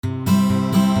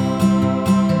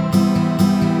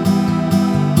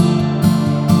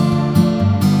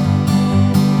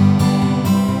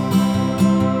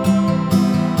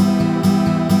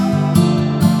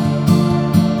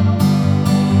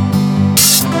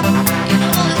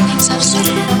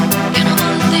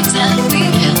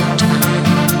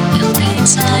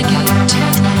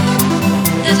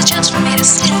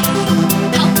say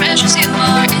how precious you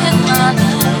are in my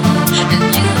life,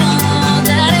 and you know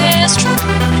that it's true.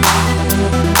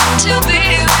 To be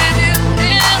with you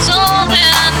is all I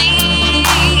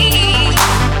need.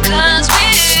 'Cause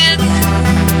with you,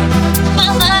 my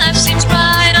life seems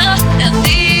brighter, and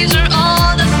these are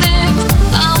all the things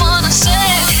I wanna say.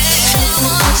 I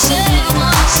wanna say,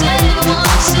 wanna say,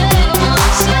 wanna say, wanna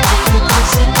say, wanna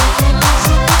say, wanna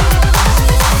say.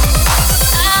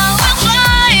 I will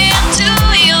fly into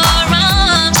your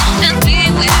arms and be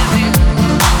with you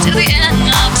till the end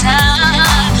of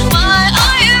time. Why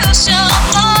are you so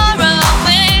far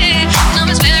away? Now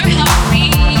it's very hard for me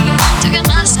to get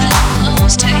myself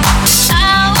close to you.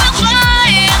 I will fly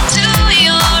into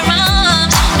your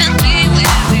arms and be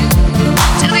with you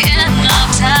till the end of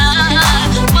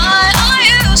time. Why are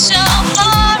you so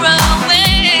far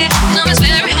away? Now it's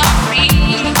very hard for me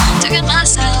to get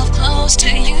myself close to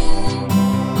you.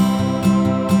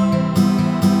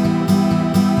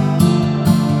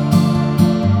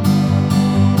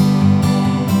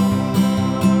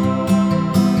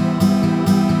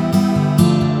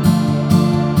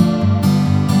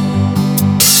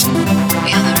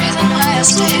 You're the reason why I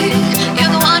stay.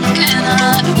 You're the one who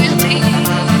cannot believe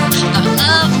our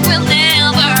love will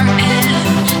never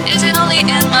end. Is it only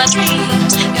in my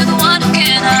dreams?